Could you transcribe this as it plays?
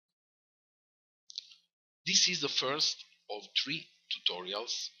This is the first of 3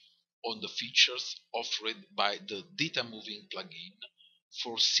 tutorials on the features offered by the data moving plugin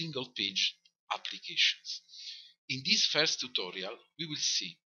for single page applications. In this first tutorial, we will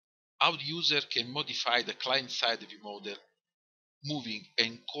see how the user can modify the client-side ViewModel moving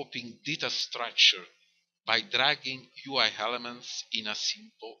and copying data structure by dragging UI elements in a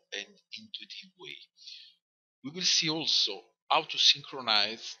simple and intuitive way. We will see also how to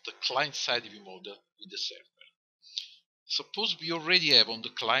synchronize the client-side ViewModel with the server. Suppose we already have on the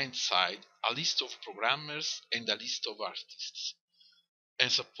client side a list of programmers and a list of artists.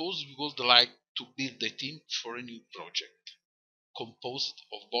 And suppose we would like to build a team for a new project, composed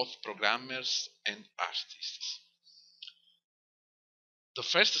of both programmers and artists. The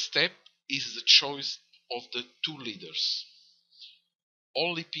first step is the choice of the 2 leaders.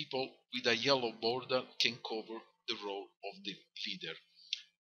 Only people with a yellow border can cover the role of the leader.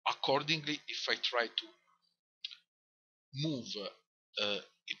 Accordingly, if I try to move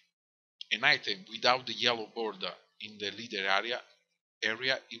an item without the yellow border in the leader area,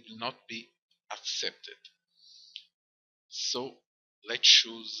 it will not be accepted. So let's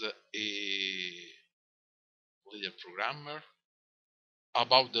choose a leader programmer.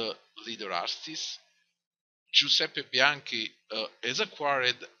 About the leader artist, Giuseppe Bianchi has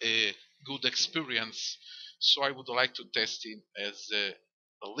acquired a good experience, so I would like to test him as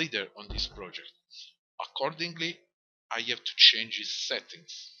a leader on this project. Accordingly, I have to change his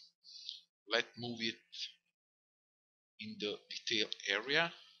settings. Let's move it in the detail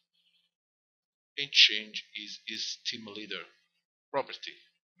area and change his team leader property.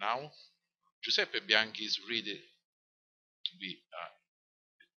 Now Giuseppe Bianchi is ready to be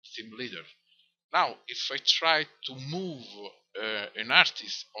a team leader. Now if I try to move an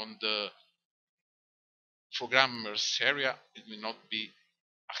artist on the programmers area, it will not be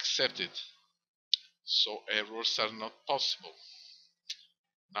accepted, so errors are not possible.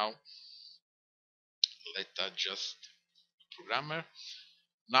 Now let's adjust programmer.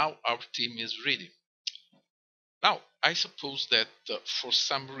 Now our team is ready. Now I suppose that for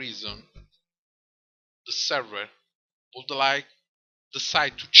some reason the server would like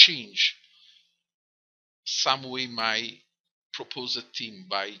decide to change some way my proposed team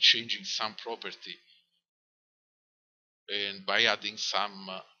by changing some property and by adding some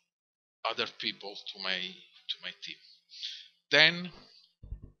other people to my team. Then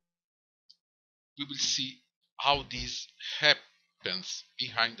we will see how this happens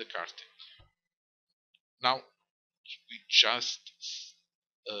behind the curtain. Now we just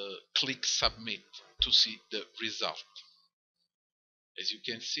click submit to see the result. As you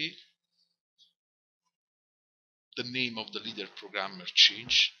can see, the name of the leader programmer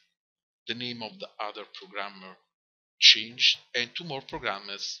changed, the name of the other programmer changed, and 2 more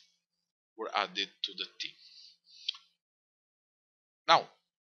programmers were added to the team. Now,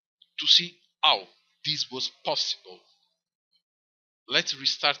 to see how this was possible, let's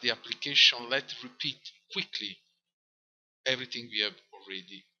restart the application. Let's repeat quickly everything we have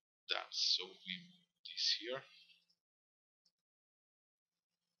already done. So we move this here,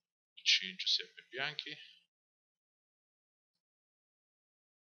 change Giuseppe Bianchi.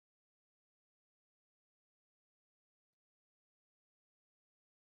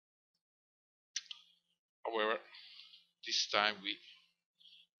 However, this time we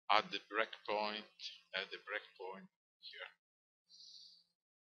add the breakpoint here.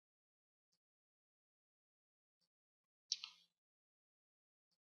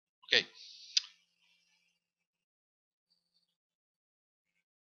 Okay.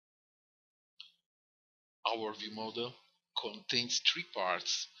 Our view model contains 3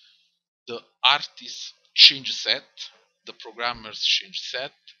 parts: the artist change set, the programmer's change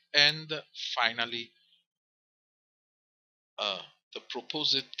set, and finally the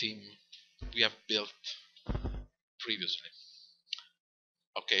proposed team we have built previously.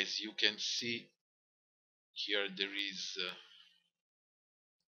 Okay, as you can see here, there is a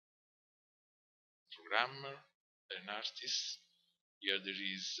programmer, an artist. Here there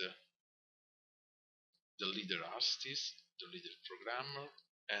is the leader artist, the leader programmer,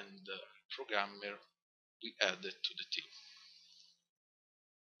 and the programmer we added to the team.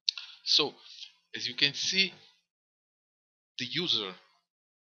 So as you can see, the user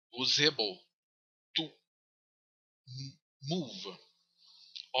was able to move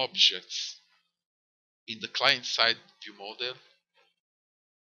objects in the client-side view model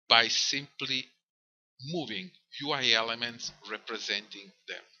by simply moving UI elements representing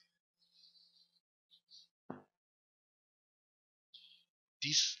them.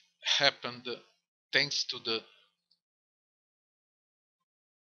 This happened thanks to the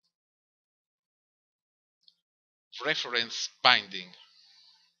reference binding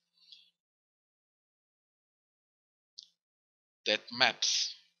that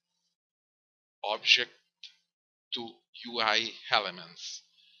maps object to UI elements,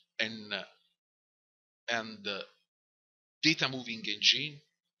 and the data moving engine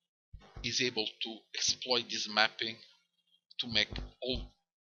is able to exploit this mapping to make all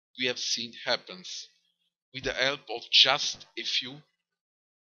we have seen happens with the help of just a few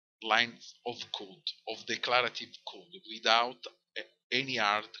lines of code, of declarative code, without any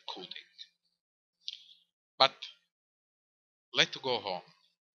hard coding. But let's go on.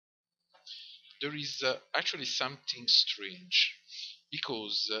 There is actually something strange,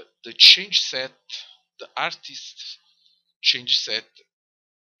 because the change set, the artist change set,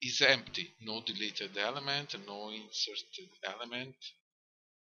 is empty. No deleted element, no inserted element,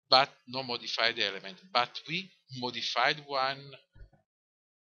 but no modified element. But we modified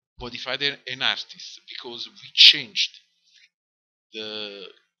an artist, because we changed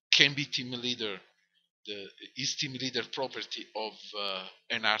the can be team leader, the is team leader property of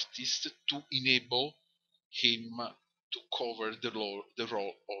an artist, to enable him to cover the role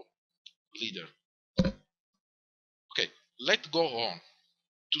of leader. Okay, let's go on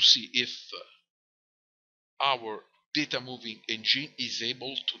to see if our data moving engine is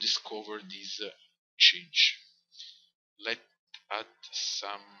able to discover this change. Let's add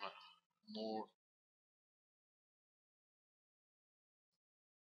some more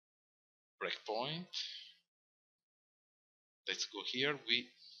breakpoint. Let's go here. We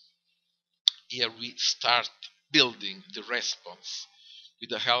start building the response with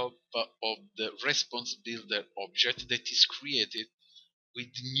the help of the response builder object that is created with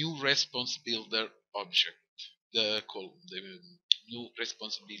new response builder object, the new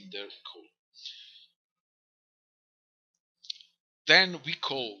response builder call. Then we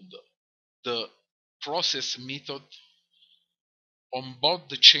called the process method on both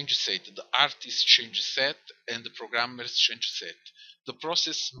the change set, the artist change set and the programmer's change set. The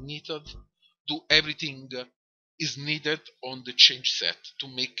process method do everything is needed on the change set to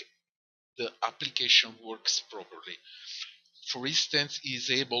make the application works properly. For instance, is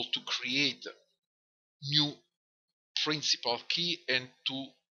able to create new principal key and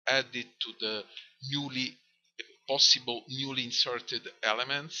to add it to the newly inserted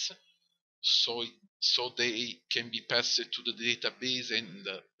elements, so they can be passed to the database and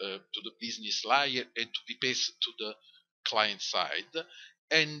to the business layer, and to be pasted to the client side.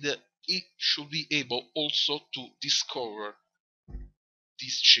 And it should be able also to discover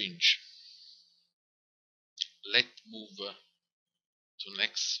this change. Let's move to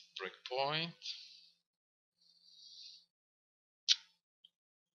next breakpoint.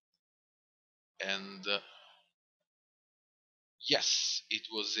 And yes, it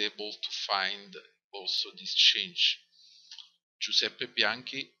was able to find also this change. Giuseppe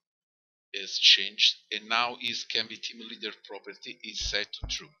Bianchi is changed, and now his can be team leader property is set to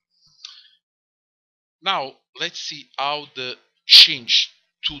true. Now let's see how the change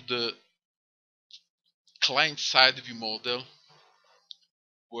to the client side view model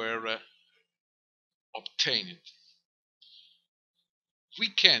were obtained.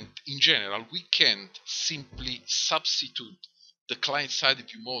 In general, we can't simply substitute the client side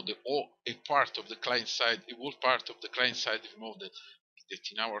view model, or a part of the client side, a whole part of the client side view model,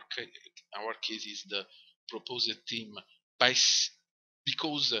 that in our case is the proposed theme,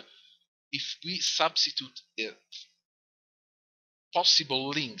 because if we substitute possible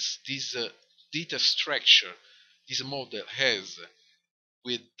links this data structure this model has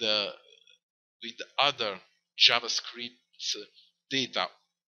with other JavaScript data,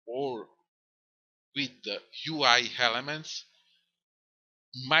 or with the UI elements,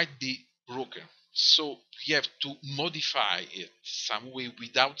 might be broken. So we have to modify it some way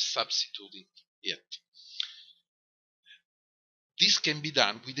without substituting it. This can be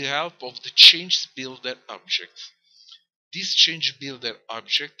done with the help of the change builder object. This change builder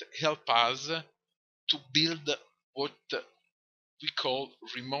object helps us to build what we call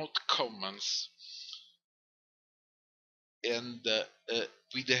remote commands, and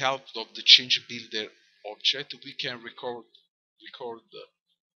with the help of the change builder object we can record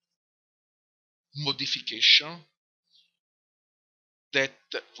modification that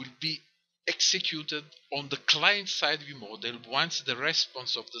will be executed on the client side view model once the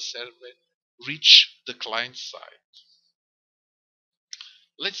response of the server reach the client side.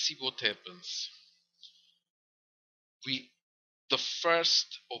 Let's see what happens. The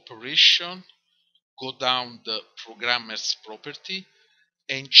first operation go down the programmer's property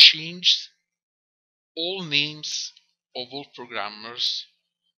and change all names of all programmers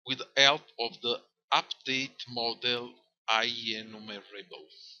with the help of the update model enumerable,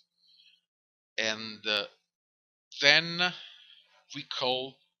 and then we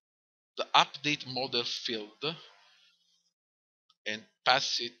call the update model field and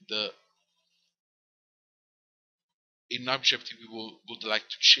pass it the in object we would like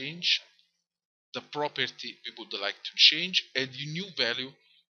to change, the property we would like to change, and the new value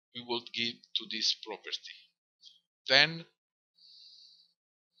we would give to this property. Then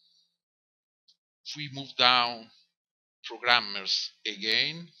we move down programmers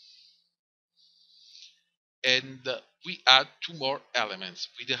again, and we add two more elements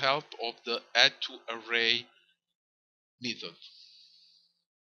with the help of the add to array method.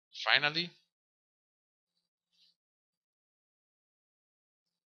 Finally,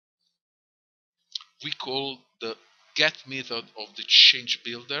 we call the get method of the change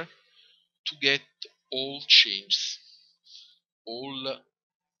builder to get all changes, all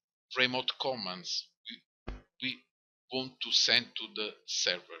remote commands we want to send to the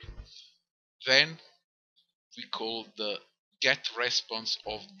server. Then we call the get response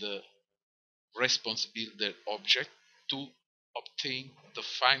of the response builder object to obtain the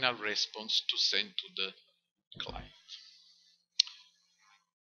final response to send to the client.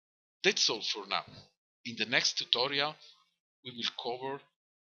 That's all for now. In the next tutorial, we will cover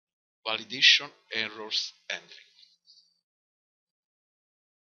validation errors handling.